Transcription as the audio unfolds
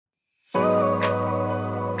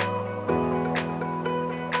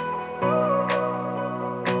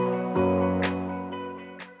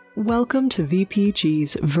Welcome to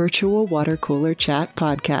VPG's Virtual Water Cooler Chat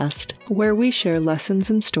podcast, where we share lessons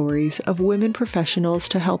and stories of women professionals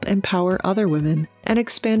to help empower other women and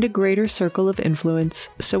expand a greater circle of influence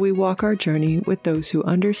so we walk our journey with those who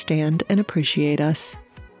understand and appreciate us.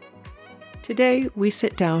 Today, we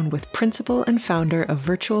sit down with principal and founder of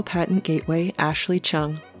Virtual Patent Gateway, Ashley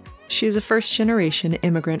Cheung. She is a first-generation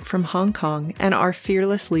immigrant from Hong Kong and our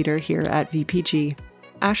fearless leader here at VPG.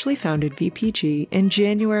 Ashley founded VPG in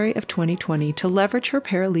January of 2020 to leverage her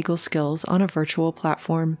paralegal skills on a virtual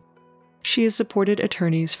platform. She has supported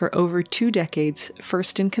attorneys for over 2 decades,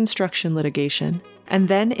 first in construction litigation and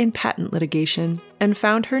then in patent litigation, and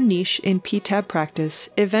found her niche in PTAB practice,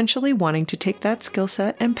 eventually wanting to take that skill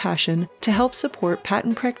set and passion to help support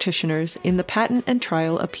patent practitioners in the patent and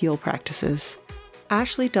trial appeal practices.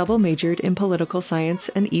 Ashley double majored in political science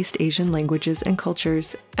and East Asian languages and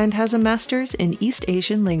cultures, and has a master's in East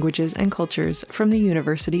Asian languages and cultures from the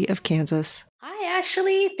University of Kansas. Hi,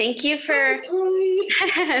 Ashley. Thank you for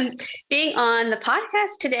being on the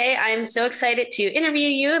podcast today. I'm so excited to interview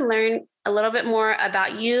you and learn a little bit more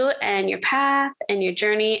about you and your path and your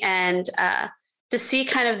journey, and to see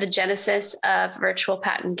kind of the genesis of Virtual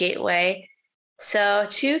Patent Gateway. So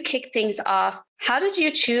to kick things off, how did you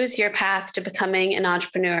choose your path to becoming an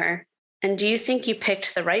entrepreneur? And do you think you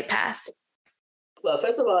picked the right path? Well,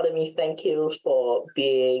 first of all, let me thank you for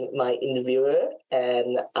being my interviewer.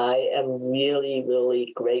 And I am really,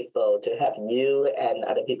 really grateful to have you and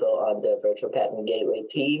other people on the Virtual Patent Gateway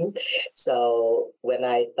team. So when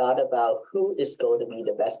I thought about who is going to be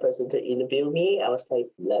the best person to interview me, I was like,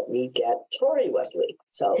 let me get Tori Wesley.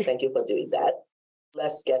 So thank you for doing that.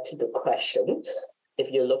 Let's get to the question. If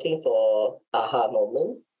you're looking for aha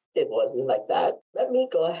moment, it wasn't like that. Let me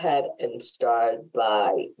go ahead and start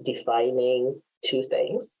by defining 2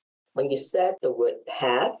 things. When you said the word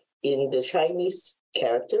path in the Chinese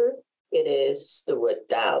character, it is the word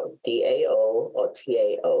Dao, D-A-O or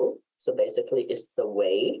T-A-O. So basically it's the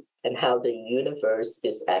way and how the universe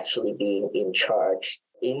is actually being in charge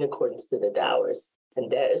in accordance to the Taoist. And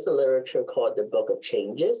there is a literature called the Book of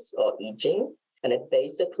Changes or I Ching. And it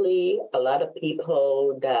basically, a lot of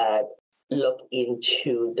people that look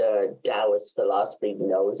into the Taoist philosophy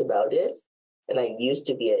knows about this. And I used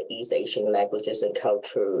to be an East Asian languages and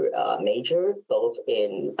culture major, both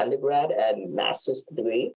in undergrad and master's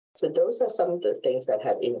degree. So those are some of the things that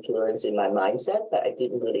had influence in my mindset, but I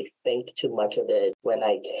didn't really think too much of it when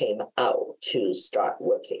I came out to start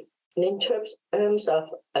working. And in terms of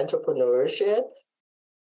entrepreneurship,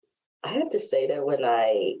 I have to say that when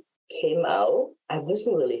I came out, I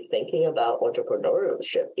wasn't really thinking about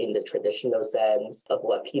entrepreneurship in the traditional sense of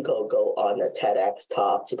what people go on a TEDx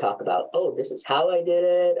talk to talk about, oh, this is how I did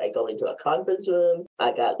it. I go into a conference room,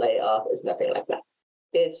 I got laid off. It's nothing like that.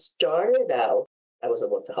 It started out, I was a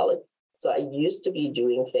workaholic. So I used to be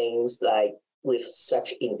doing things like with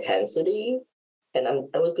such intensity, and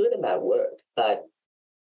I was good at my work, but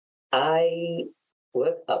I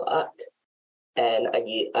worked a lot. And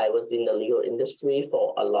I was in the legal industry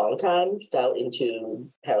for a long time, fell into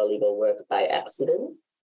paralegal work by accident.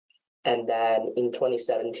 And then in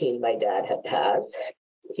 2017, my dad had passed.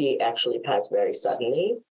 He actually passed very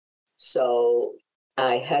suddenly. So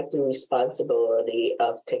I had the responsibility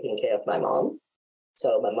of taking care of my mom.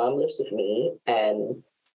 So my mom lives with me, and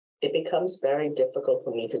it becomes very difficult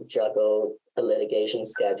for me to juggle a litigation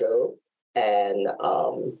schedule and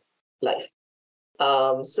life.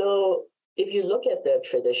 So if you look at the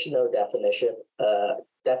traditional definition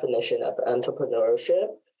of entrepreneurship,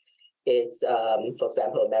 it's, for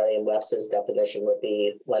example, Merriam-Webster's definition would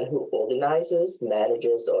be one who organizes,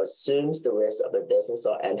 manages, or assumes the risk of a business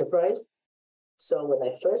or enterprise. So when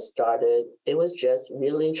I first started, it was just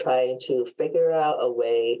really trying to figure out a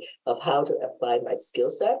way of how to apply my skill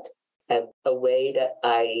set and a way that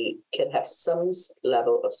I can have some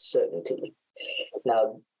level of certainty.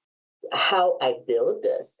 Now, how I build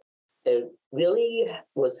this, it really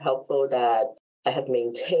was helpful that I have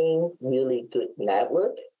maintained really good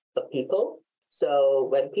network of people. So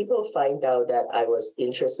when people find out that I was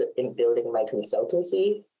interested in building my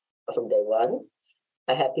consultancy from day one,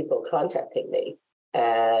 I had people contacting me.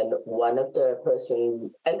 And one of the person,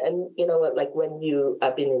 and you know what, like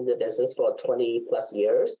I've been in the business for 20 plus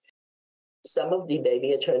years, some of the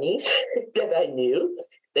baby attorneys that I knew,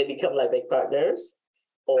 they become like big partners,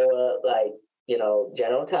 or like,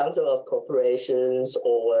 general counsel of corporations,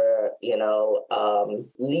 or,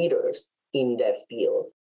 leaders in that field.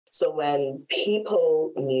 So when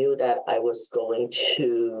people knew that I was going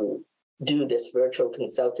to do this virtual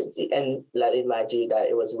consultancy, and let me remind you that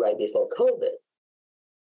it was right before COVID,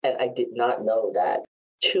 and I did not know that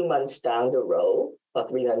 2 months down the road, or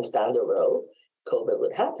 3 months down the road, COVID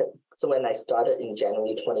would happen. So when I started in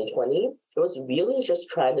January 2020, it was really just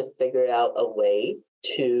trying to figure out a way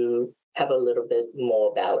to have a little bit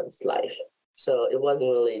more balanced life. So it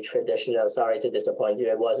wasn't really traditional. Sorry to disappoint you.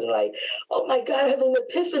 It wasn't like, oh my God, I had an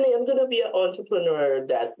epiphany. I'm going to be an entrepreneur.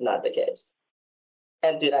 That's not the case.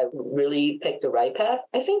 And did I really pick the right path?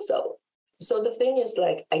 I think so. So the thing is,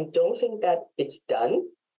 like, I don't think that it's done.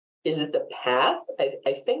 Is it the path?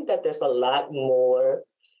 I think that there's a lot more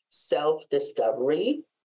self-discovery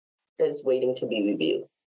that's waiting to be reviewed.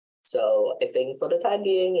 So I think for the time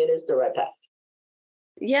being, it is the right path.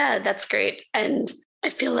 Yeah, that's great. And I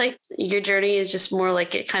feel like your journey is just more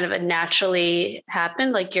like it kind of naturally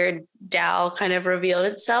happened, like your Tao kind of revealed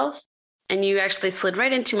itself. And you actually slid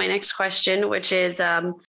right into my next question, which is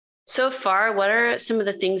so far, what are some of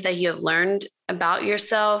the things that you have learned about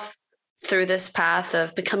yourself through this path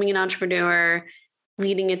of becoming an entrepreneur,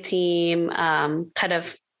 leading a team, kind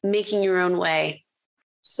of making your own way?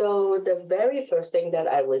 So the very first thing that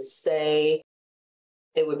I would say,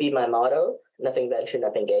 it would be my motto, nothing venture,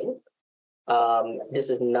 nothing gain. This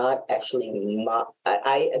is not actually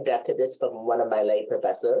I adapted this from one of my late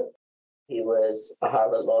professors. He was a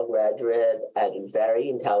Harvard Law graduate and very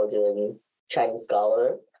intelligent Chinese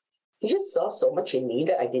scholar. He just saw so much in me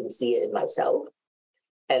that I didn't see it in myself.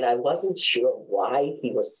 And I wasn't sure why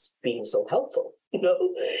he was being so helpful,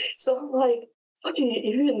 So I'm like, what do you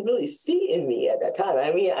even really see in me at that time?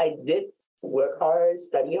 I mean, I did work hard,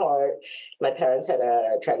 study hard. My parents had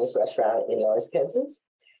a Chinese restaurant in Lawrence, Kansas.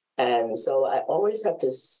 And so I always had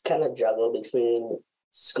to kind of juggle between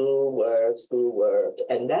school, work.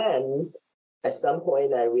 And then at some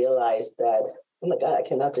point I realized that, oh my God, I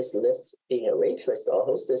cannot just list being a waitress or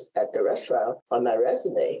hostess at the restaurant on my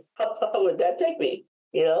resume. How far would that take me?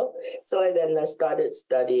 So I started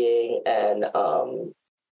studying, and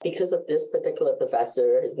because of this particular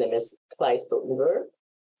professor, his name is Clyde Stoltenberg,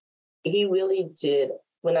 he really did,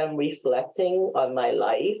 when I'm reflecting on my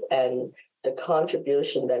life and the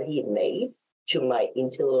contribution that he made to my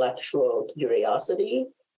intellectual curiosity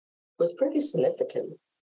was pretty significant,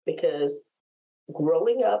 because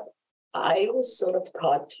growing up, I was sort of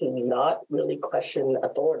taught to not really question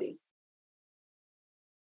authority.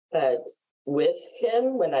 But with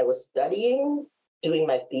him, when I was studying, doing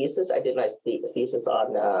my thesis, I did my thesis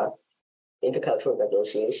on intercultural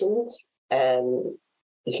negotiations, and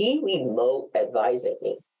he remote advising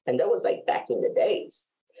me. And that was like back in the days.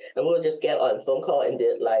 And we'll just get on a phone call and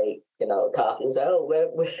did talk. He was like, oh, where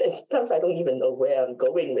sometimes I don't even know where I'm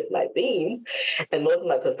going with my themes. And most of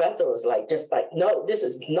my professor was just like, no, this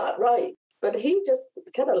is not right. But he just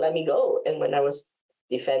kind of let me go. And when I was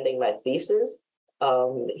defending my thesis,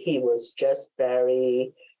 he was just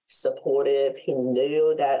very supportive. He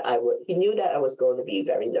knew that I was going to be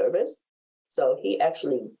very nervous. So he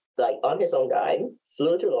actually, on his own dime,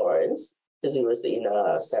 flew to Lawrence, because he was in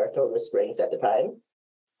Saratoga Springs at the time.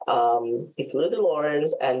 He flew to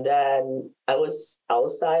Lawrence, and then I was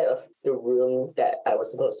outside of the room that I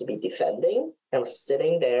was supposed to be defending. I was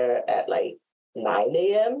sitting there at 9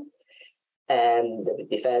 a.m. And the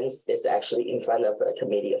defense is actually in front of a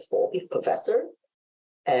committee of 4 professors.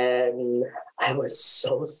 And I was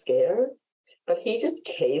so scared. But he just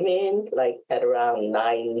came in at around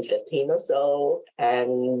 9:15 or so.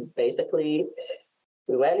 And basically,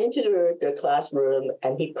 we went into the classroom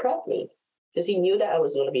and he prepped me, because he knew that I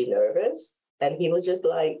was going to be nervous. And he was just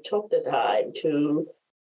took the time to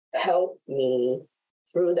help me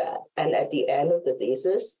through that. And at the end of the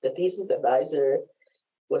thesis advisor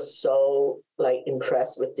was so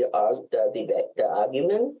impressed with the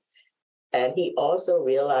argument. And he also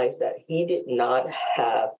realized that he did not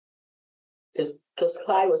have, because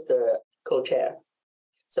Clyde was the co-chair.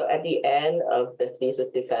 So at the end of the thesis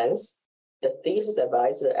defense, the thesis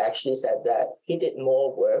advisor actually said that he did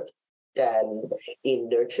more work than in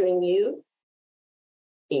nurturing you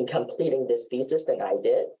in completing this thesis than I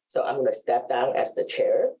did. So I'm going to step down as the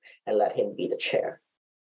chair and let him be the chair.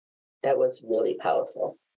 That was really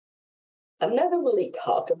powerful. I've never really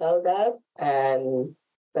talked about that,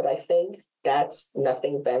 but I think that's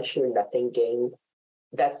nothing venture, nothing gain.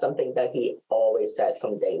 That's something that he always said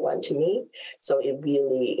from day one to me. So it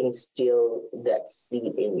really instilled that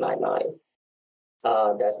seed in my mind.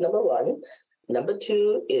 That's number one. Number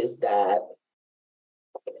two is that,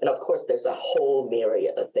 and of course, there's a whole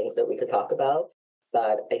myriad of things that we could talk about,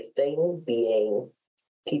 but I think being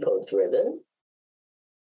people-driven,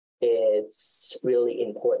 it's really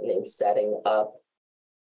important in setting up,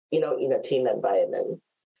 in a team environment.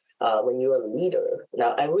 When you're a leader,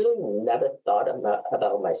 now I really never thought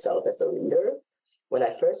about myself as a leader, when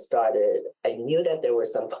I first started, I knew that there were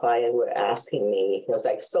some clients were asking me, it was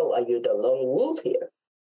like, so are you the lone wolf here?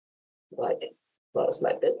 Like, well, it's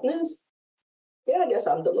my business. Yeah, I guess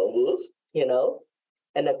I'm the lone wolf, you know?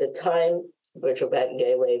 And at the time, Virtual Patent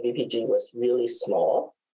Gateway, VPG, was really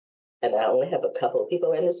small. And I only have a couple of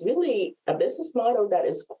people. And it's really a business model that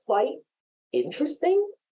is quite interesting,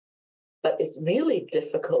 but it's really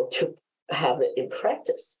difficult to have it in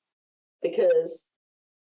practice because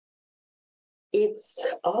it's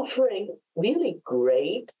offering really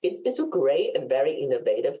great, it's a great and very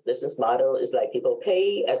innovative business model. It's like people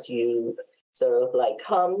pay as you sort of like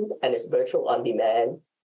come, and it's virtual on demand.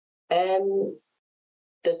 And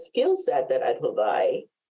the skill set that I provide,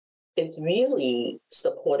 it's really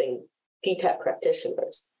supporting PTAP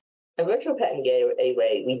practitioners. And Virtual Patent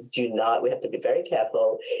Gateway, we have to be very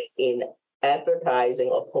careful in advertising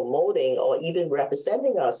or promoting or even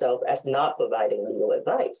representing ourselves as not providing legal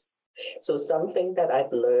advice. So something that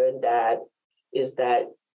I've learned is that,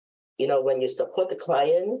 you know, when you support the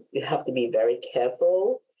client, you have to be very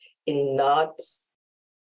careful in not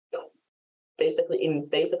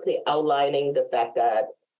basically outlining the fact that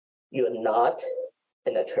you're not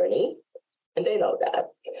an attorney, and they know that.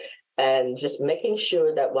 And just making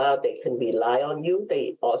sure that while they can rely on you,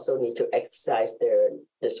 they also need to exercise their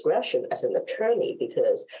discretion as an attorney,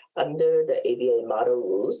 because under the ABA model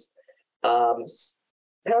rules,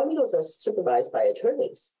 paralegals are supervised by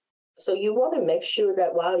attorneys. So you want to make sure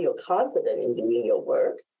that while you're confident in doing your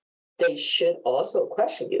work, they should also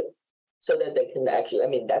question you so that they can actually, I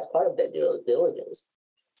mean, that's part of their due diligence.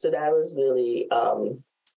 So that was really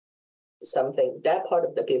something, that part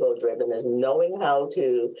of the people driven is knowing how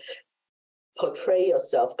to portray your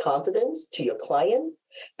self-confidence to your client,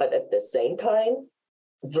 but at the same time,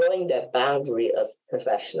 drawing that boundary of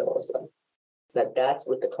professionalism. That's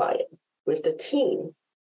with the client. With the team,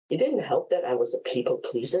 it didn't help that I was a people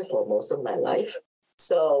pleaser for most of my life.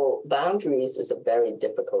 So boundaries is a very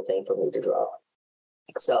difficult thing for me to draw.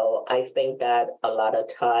 So I think that a lot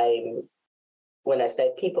of time, when I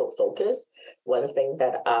say people focus, one thing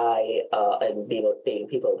that and being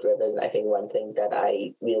people driven, I think one thing that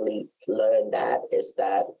I really learned that is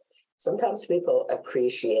that sometimes people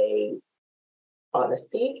appreciate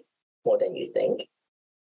honesty more than you think,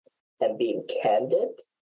 and being candid.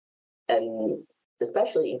 And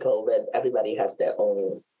especially in COVID, everybody has their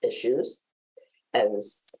own issues, and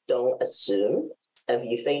don't assume. If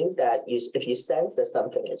you think that if you sense that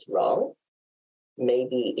something is wrong,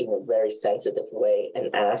 maybe in a very sensitive way,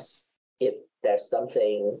 and ask if there's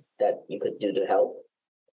something that you could do to help.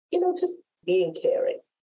 You know, just being caring.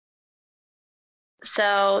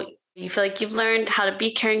 So you feel like you've learned how to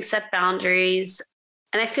be caring, set boundaries.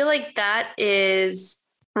 And I feel like that is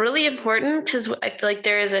really important because I feel like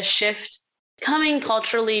there is a shift coming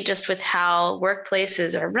culturally just with how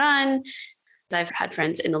workplaces are run. I've had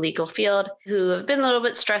friends in the legal field who have been a little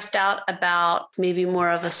bit stressed out about maybe more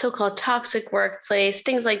of a so-called toxic workplace,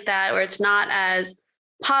 things like that, where it's not as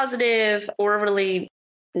positive or really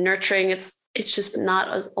nurturing. It's just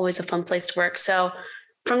not always a fun place to work. So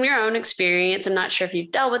from your own experience, I'm not sure if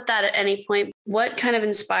you've dealt with that at any point. What kind of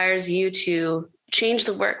inspires you to change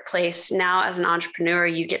the workplace now as an entrepreneur?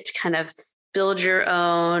 You get to kind of build your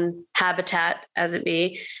own habitat, as it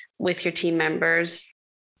be, with your team members.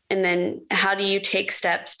 And then how do you take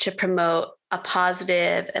steps to promote a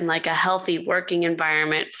positive and like a healthy working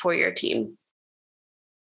environment for your team?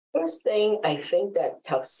 First thing, I think that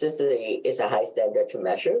toxicity is a high standard to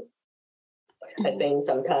measure. Mm-hmm. I think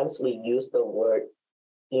sometimes we use the word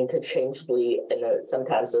interchangeably and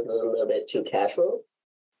sometimes a little bit too casual.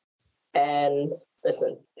 And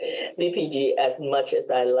listen, VPG, as much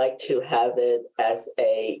as I like to have it as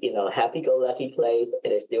a happy-go-lucky place,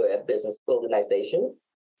 it is still a business organization.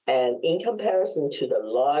 And in comparison to the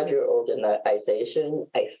larger organization,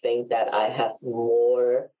 I think that I have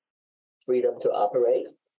more freedom to operate.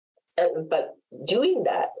 But doing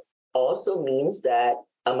that also means that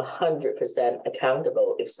I'm 100%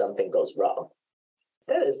 accountable if something goes wrong.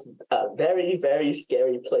 That is a very, very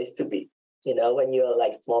scary place to be. You know, when you're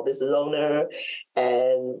like small business owner,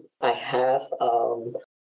 and I have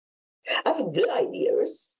good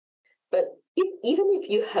ideas, but even if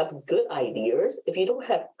you have good ideas, if you don't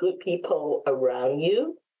have good people around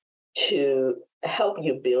you to help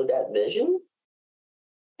you build that vision,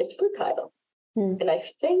 it's futile. And I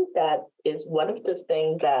think that is one of the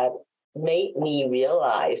things that made me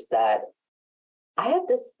realize that I have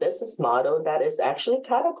this business model that is actually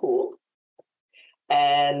kind of cool.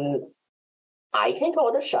 And I can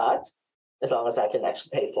call the shot as long as I can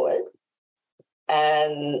actually pay for it.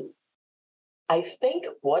 And I think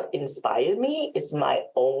what inspired me is my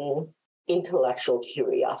own intellectual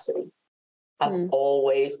curiosity. I've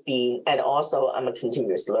always been, and also I'm a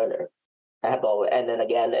continuous learner. I have always, and then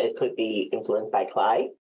again, it could be influenced by Clyde.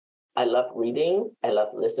 I love reading. I love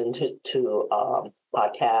listening to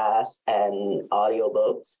podcasts and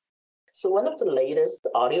audiobooks. So one of the latest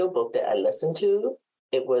audiobook that I listened to,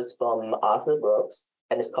 it was from Arthur Brooks,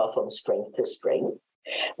 and it's called From Strength to Strength,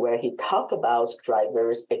 where he talked about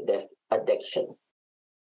driver's addiction.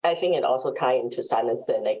 I think it also ties into Simon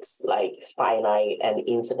Sinek's like finite and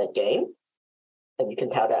infinite game. And you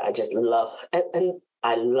can tell that I just love, and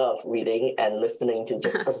I love reading and listening to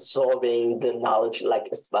just absorbing the knowledge like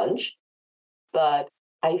a sponge. But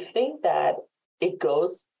I think that it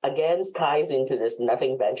goes against, ties into this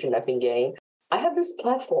nothing venture, nothing gain. I have this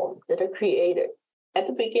platform that I created. At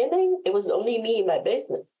the beginning, it was only me in my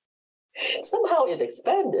basement. Somehow it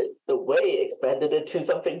expanded. The way it expanded it to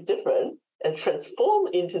something different and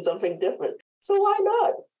transformed into something different. So why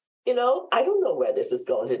not? I don't know where this is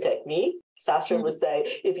going to take me. Sasha would say,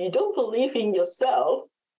 if you don't believe in yourself,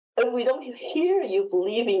 and we don't hear you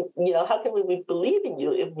believing, how can we believe in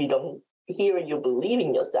you if we don't hear you believe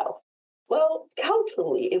in yourself? Well,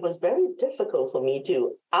 culturally, it was very difficult for me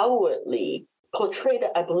to outwardly portray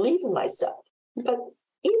that I believe in myself. But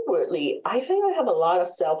inwardly, I think I have a lot of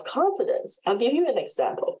self-confidence. I'll give you an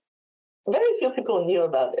example. Very few people knew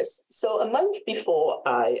about this. So a month before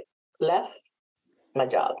I left my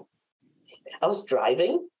job, I was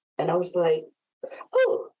driving and I was like,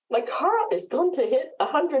 oh, my car is going to hit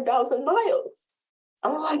 100,000 miles.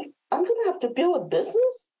 I'm like, I'm going to have to build a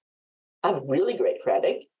business? I have really great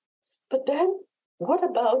credit. But then what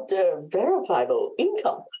about the verifiable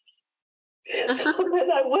income? So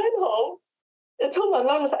then I went home and told my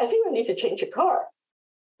mom, I think I need to change the car.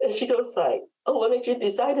 And she goes like, oh, what made you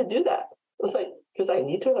decide to do that? I was like, because I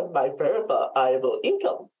need to have my verifiable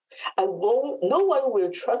income. No one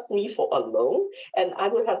will trust me for a loan, and I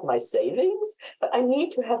will have my savings, but I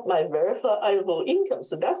need to have my verifiable income.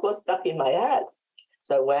 So that's what stuck in my head.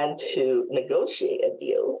 So I went to negotiate a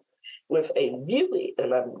deal with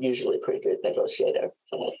and I'm usually a pretty good negotiator.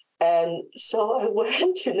 And so I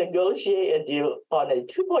went to negotiate a deal on a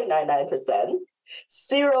 2.99%,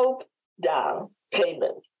 zero down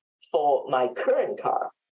payment for my current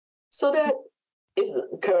car. So that is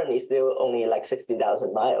currently still only like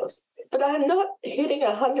 60,000 miles. But I'm not hitting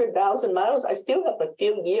 100,000 miles. I still have a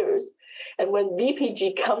few years. And when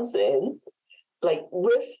VPG comes in,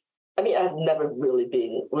 I've never really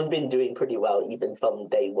we've been doing pretty well even from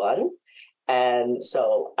day one. And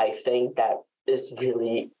so I think that is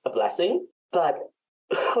really a blessing. But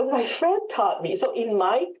when my friend taught me, so in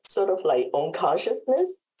my sort of like own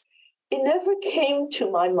consciousness, it never came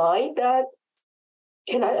to my mind that,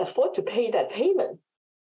 can I afford to pay that payment?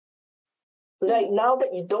 Like now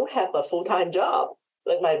that you don't have a full-time job,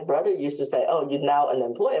 like my brother used to say, oh, you're now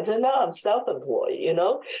unemployed. I'm saying, no, I'm self-employed,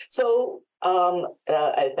 So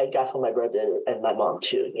I thank God for my brother and my mom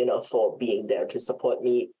too, for being there to support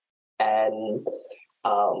me and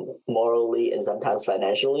morally and sometimes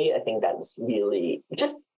financially. I think that's really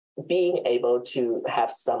just being able to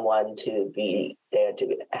have someone to be there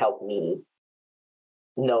to help me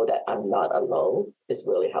know that I'm not alone is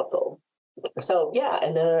really helpful. So yeah,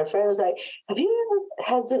 and then a friend was like,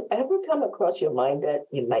 has it ever come across your mind that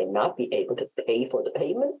you might not be able to pay for the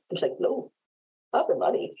payment? I was like, no, not the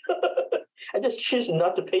money. I just choose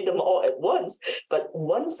not to pay them all at once. But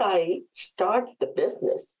once I start the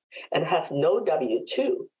business and have no W-2,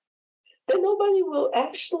 then nobody will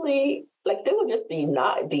actually, they will just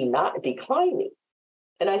decline me.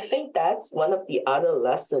 And I think that's one of the other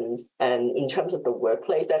lessons. And in terms of the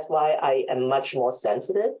workplace, that's why I am much more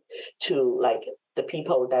sensitive to the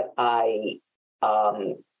people that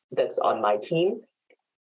that's on my team.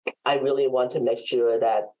 I really want to make sure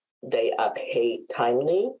that they are paid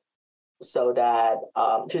timely, so that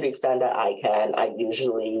to the extent that I can, I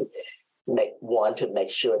usually want to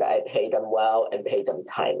make sure that I pay them well and pay them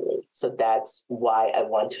timely. So that's why I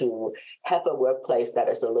want to have a workplace that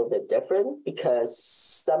is a little bit different, because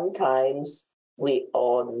sometimes we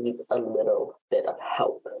all need a little bit of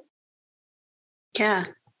help. Yeah,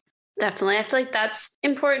 definitely. I feel like that's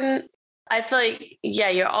important. I feel like,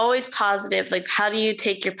 you're always positive. Like, how do you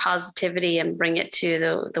take your positivity and bring it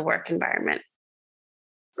to the work environment?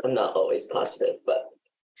 I'm not always positive, but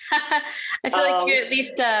I feel like you at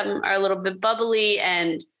least are a little bit bubbly,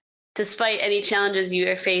 and despite any challenges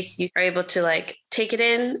you face, you are able to take it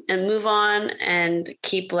in and move on and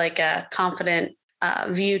keep a confident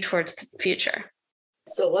view towards the future.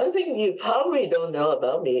 So one thing you probably don't know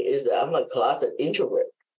about me is that I'm a closet introvert.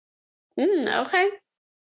 Okay.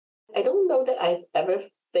 I don't know that I ever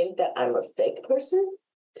think that I'm a fake person,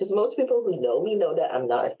 Because most people who know me know that I'm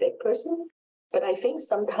not a fake person. But I think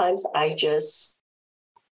sometimes I just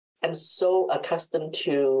am so accustomed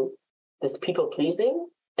to this people pleasing.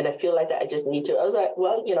 And I feel like that I just need to. I was like,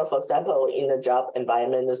 well, for example, in a job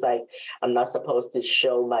environment, it's like I'm not supposed to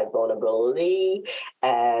show my vulnerability.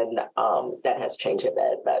 And that has changed a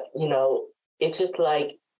bit. But, it's just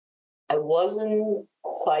like I wasn't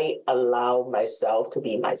quite allowed myself to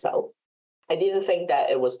be myself. I didn't think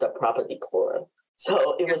that it was the proper decor.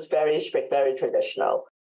 So it was very strict, very traditional.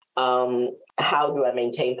 How do I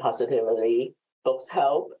maintain positivity? Books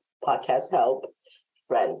help, podcasts help,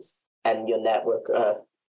 friends, and your network of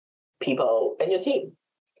people and your team.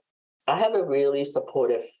 I have a really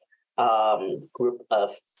supportive group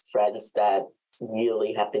of friends that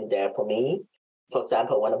really have been there for me. For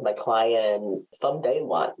example, one of my clients from day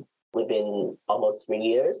one, we've been almost 3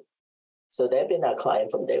 years. So they've been our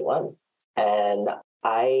client from day one. And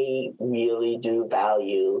I really do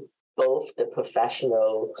value both the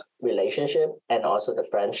professional relationship and also the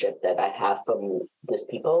friendship that I have from these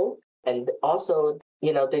people. And also,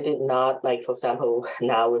 they did not, like, for example,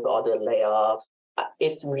 now with all the layoffs,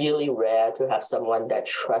 it's really rare to have someone that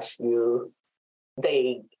trusts you.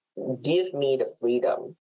 They give me the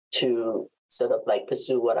freedom to sort of like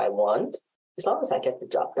pursue what I want, as long as I get the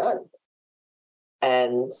job done.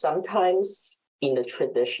 And sometimes in the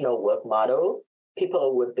traditional work model,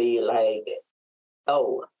 people would be like,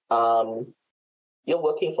 oh, you're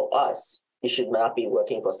working for us. You should not be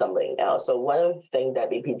working for somebody else. So one of the things that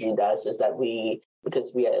BPG does is that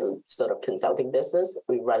because we are sort of consulting business,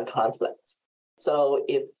 we run conflicts. So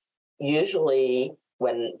if usually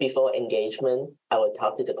before engagement, I would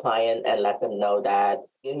talk to the client and let them know that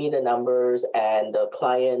give me the numbers and the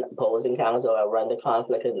client opposing counsel, I'll run the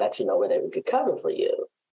conflict and let you know whether we could cover for you.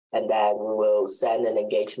 And then we will send an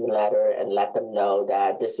engagement letter and let them know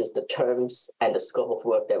that this is the terms and the scope of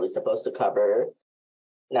work that we're supposed to cover.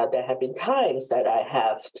 Now, there have been times that I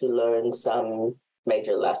have to learn some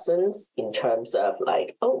major lessons in terms of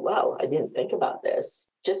like, oh, wow, I didn't think about this.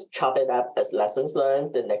 Just chop it up as lessons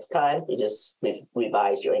learned. The next time you just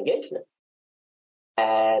revise your engagement.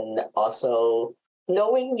 And also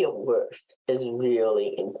knowing your worth is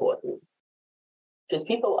really important because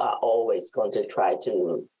people are always going to try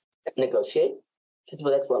to negotiate because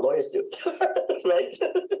that's what lawyers do, right?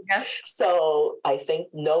 Yeah. So I think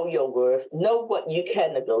know your worth, know what you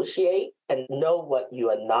can negotiate and know what you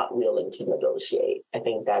are not willing to negotiate. I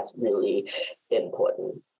think that's really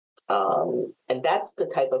important. And that's the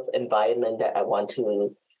type of environment that I want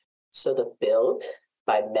to sort of build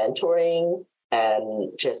by mentoring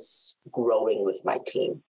and just growing with my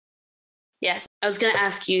team. Yes. I was going to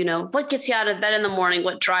ask you, what gets you out of bed in the morning?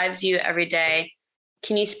 What drives you every day?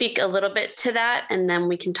 Can you speak a little bit to that? And then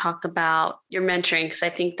we can talk about your mentoring, because I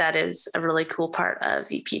think that is a really cool part of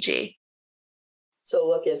VPG. So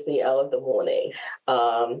what gets me out of the morning?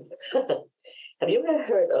 Have you ever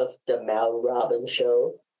heard of the Mel Robbins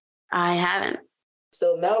show? I haven't.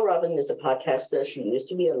 So Mel Robbins is a podcaster. She used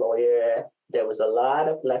to be a lawyer. There was a lot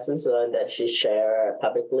of lessons learned that she shared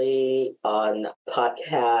publicly on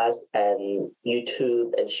podcasts and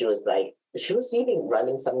YouTube. And she was even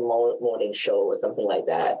running some morning show or something like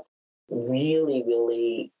that. Really,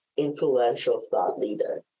 really influential thought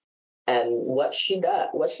leader. And what she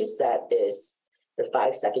said is the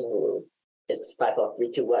 5-second rule. It's 5, 4,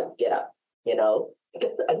 3, 2, 1, get up,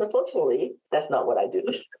 And unfortunately, that's not what I do.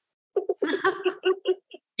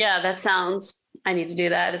 Yeah, I need to do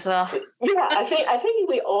that as well. Yeah, I think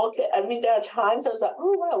we all can. I mean, there are times I was like,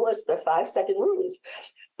 oh, wow, what's the 5-second rules?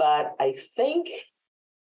 But I think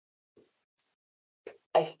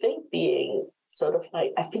being sort of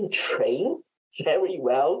like, I've been trained very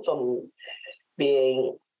well from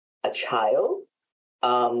being a child,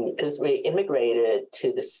 because we immigrated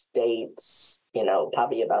to the States,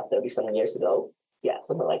 probably about 30-some years ago. Yeah,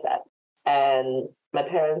 something like that. And my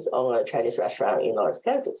parents own a Chinese restaurant in North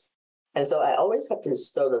Kansas. And so I always have to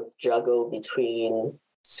sort of juggle between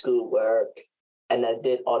schoolwork and I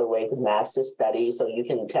did all the way to master's studies. So you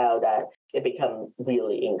can tell that it became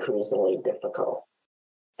really increasingly difficult.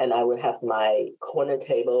 And I would have my corner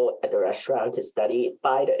table at the restaurant to study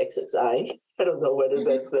by the exit sign. I don't know whether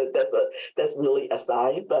that's really a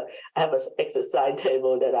sign, but I have an exit sign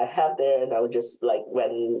table that I have there. And I would just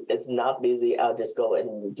when it's not busy, I'll just go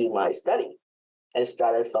and do my study. And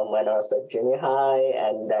started from when I was at junior high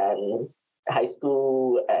and then high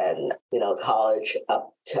school and, college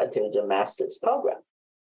up until the master's program.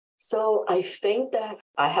 So I think that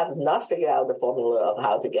I have not figured out the formula of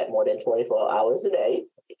how to get more than 24 hours a day.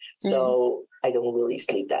 So I don't really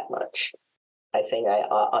sleep that much. I think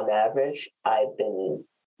on average, I've been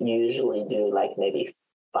usually do maybe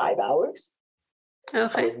 5 hours.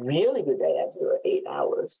 Okay. On a really good day, I do 8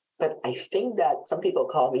 hours. But I think that some people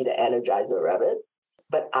call me the energizer rabbit.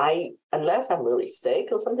 But unless I'm really sick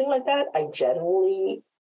or something like that, I generally,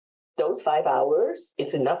 those 5 hours,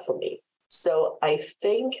 it's enough for me. So I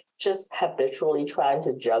think just habitually trying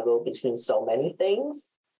to juggle between so many things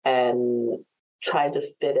and trying to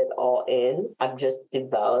fit it all in, I've just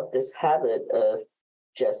developed this habit of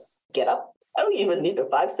just get up. I don't even need the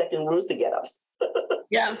 5-second rules to get up.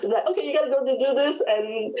 Yeah. It's like, okay, you gotta go to do this.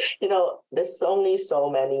 And, there's only so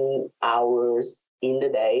many hours in the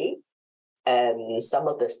day. And some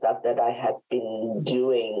of the stuff that I had been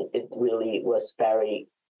doing, it really was very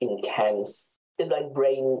intense. It's like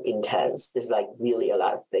brain intense. It's like really a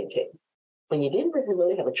lot of thinking. When you didn't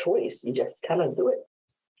really have a choice, you just kind of do it.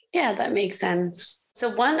 Yeah, that makes sense. So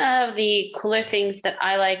one of the cooler things that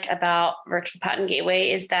I like about Virtual Patent Gateway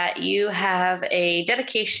is that you have a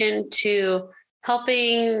dedication to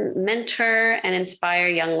helping mentor and inspire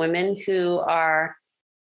young women who are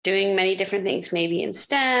doing many different things, maybe in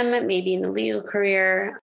STEM, maybe in the legal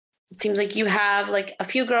career. It seems like you have like a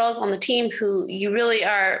few girls on the team who you really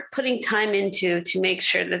are putting time into to make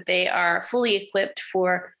sure that they are fully equipped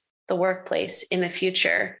for the workplace in the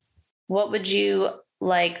future. What would you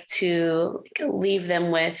like to leave them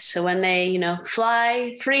with? So when they,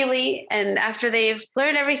 fly freely and after they've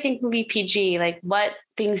learned everything from VPG, like what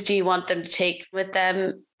things do you want them to take with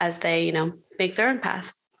them as they, make their own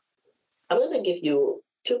path? I'm going to give you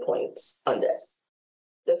 2 points on this.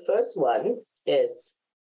 The first one is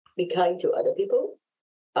be kind to other people.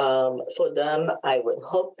 For them, I would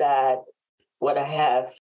hope that what I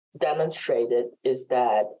have demonstrated is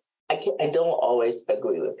that I don't always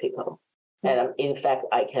agree with people. And in fact,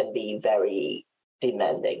 I can be very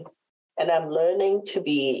demanding. And I'm learning to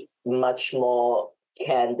be much more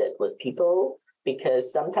candid with people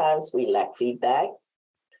because sometimes we lack feedback.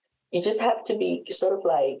 You just have to be sort of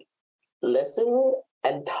like listen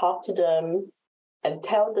and talk to them and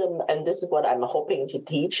tell them, and this is what I'm hoping to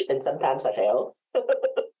teach. And sometimes I fail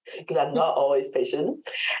because I'm not always patient.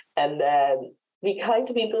 And then be kind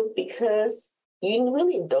to people because you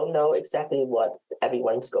really don't know exactly what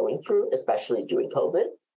everyone's going through, especially during COVID.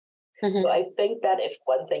 Mm-hmm. So I think that if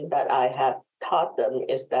one thing that I have taught them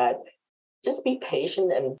is that just be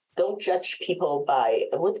patient and don't judge people by,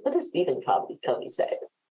 what does Stephen Covey say?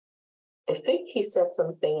 I think he said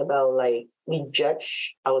something about like we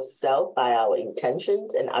judge ourselves by our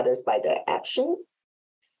intentions and others by their action.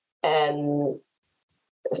 And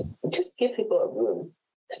just give people a room.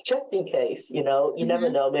 Just in case, you never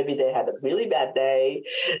know. Maybe they had a really bad day,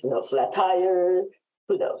 flat tire,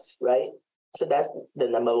 who knows, right? So that's the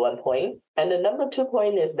number 1 point. And the number 2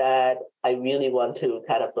 point is that I really want to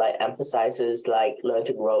kind of like emphasize is like learn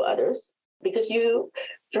to grow others because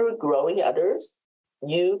through growing others,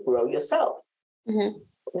 you grow yourself. Mm-hmm.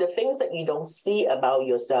 The things that you don't see about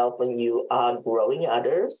yourself when you are growing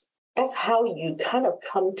others, that's how you kind of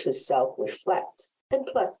come to self-reflect. And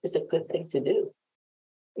plus, it's a good thing to do.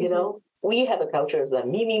 We have a culture of like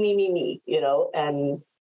me, and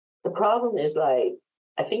the problem is like,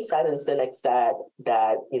 I think Simon Sinek said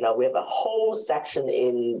that, we have a whole section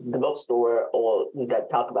in the bookstore or that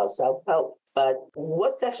talk about self-help, but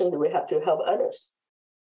what section do we have to help others?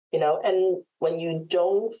 And when you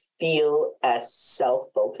don't feel as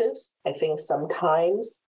self-focused, I think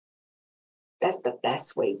sometimes that's the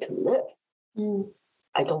best way to live.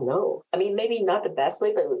 I don't know. I mean, maybe not the best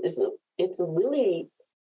way, but it's really,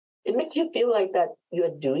 it makes you feel like that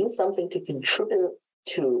you're doing something to contribute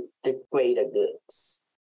to the greater goods.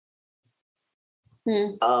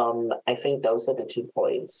 I think those are the 2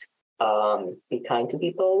 points. Be kind to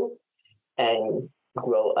people and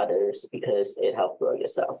grow others because it helps grow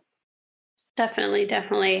yourself.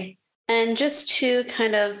 Definitely. And just to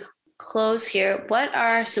kind of close here, what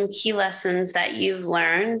are some key lessons that you've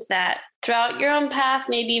learned that throughout your own path,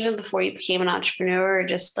 maybe even before you became an entrepreneur or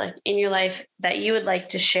just like in your life that you would like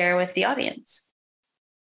to share with the audience?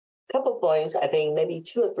 A couple points, I think maybe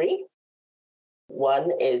 2 or 3.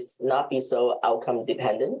 One is not be so outcome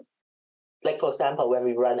dependent. Like, for example, when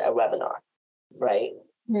we run a webinar, right?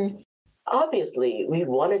 Obviously, we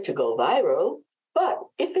want it to go viral, but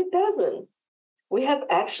if it doesn't, we have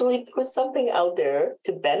actually put something out there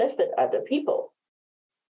to benefit other people.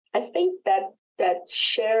 I think that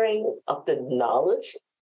sharing of the knowledge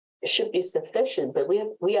should be sufficient, but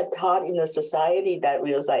we are taught in a society that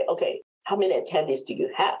we was like, okay, how many attendees do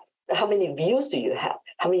you have? How many views do you have?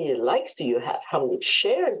 How many likes do you have? How many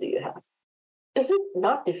shares do you have? Does it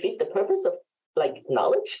not defeat the purpose of like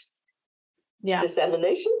knowledge? Yeah.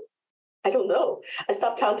 Dissemination? I don't know. I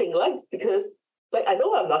stopped counting likes because Like, I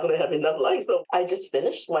know I'm not going to have enough life. So I just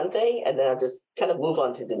finish one thing and then I'll just kind of move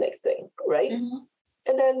on to the next thing, right? Mm-hmm.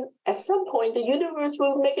 And then at some point, the universe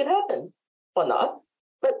will make it happen or not.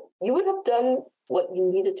 But you would have done what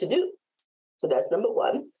you needed to do. So that's number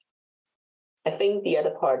one. I think the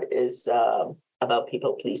other part is about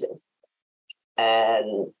people pleasing.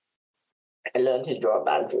 And I learned to draw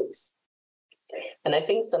boundaries. And I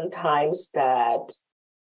think sometimes that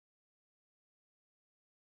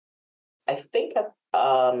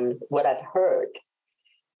what I've heard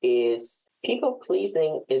is people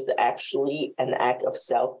pleasing is actually an act of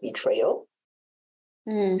self-betrayal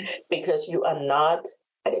because you are not,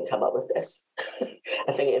 I didn't come up with this.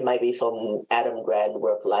 I think it might be from Adam Grant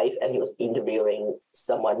Work Life, and he was interviewing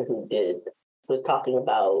someone who was talking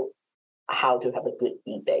about how to have a good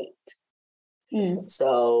debate.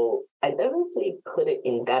 So I never really put it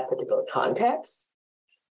in that particular context.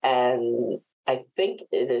 And I think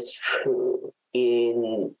it is true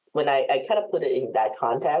when I kind of put it in that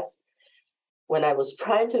context. When I was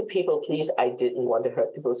trying to people please, I didn't want to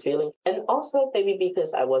hurt people's feelings. And also maybe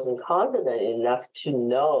because I wasn't confident enough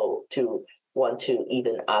to want to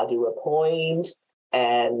even argue a point,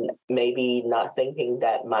 and maybe not thinking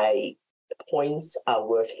that my points are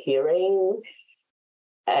worth hearing.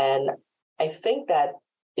 And I think that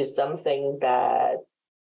is something that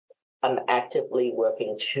I'm actively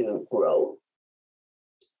working to grow.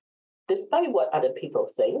 Despite what other people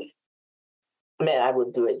think, I mean, I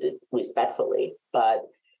would do it respectfully, but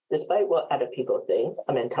despite what other people think,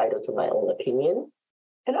 I'm entitled to my own opinion.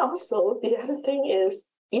 And also, the other thing is,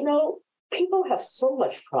 people have so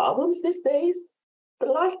much problems these days. The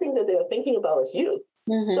last thing that they're thinking about is you.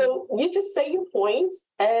 Mm-hmm. So you just say your points,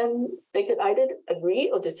 and they could either agree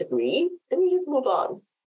or disagree, and you just move on.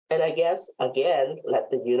 And I guess, again, let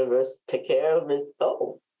the universe take care of its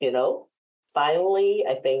own, Finally,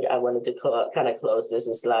 I think I wanted to kind of close this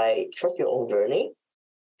is like, trust your own journey.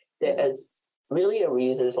 There is really a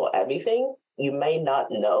reason for everything. You may not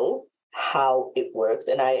know how it works,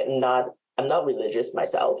 and I'm not religious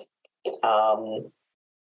myself,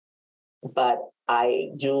 but I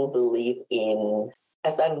do believe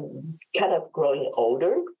as I'm kind of growing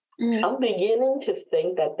older, I'm beginning to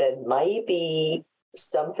think that there might be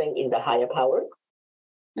something in the higher power,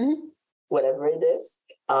 whatever it is.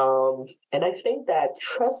 And I think that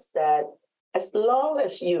trust that as long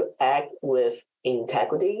as you act with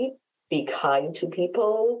integrity, be kind to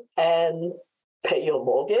people, and pay your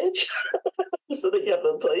mortgage so that you have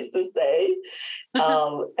a place to stay,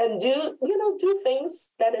 and do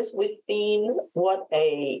things that is within what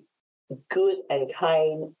a good and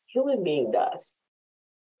kind human being does,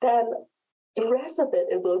 then the rest of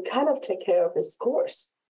it will kind of take care of its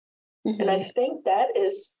course. And I think that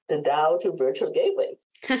is the Tao to virtual gateway.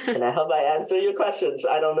 And I hope I answer your questions.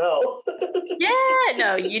 I don't know. Yeah,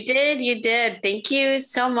 no, you did. Thank you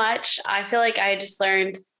so much. I feel like I just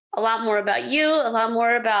learned a lot more about you, a lot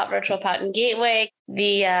more about Virtual Patent Gateway,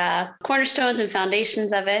 the cornerstones and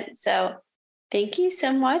foundations of it. So thank you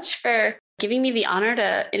so much for giving me the honor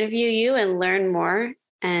to interview you and learn more.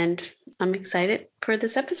 And I'm excited for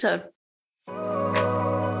this episode.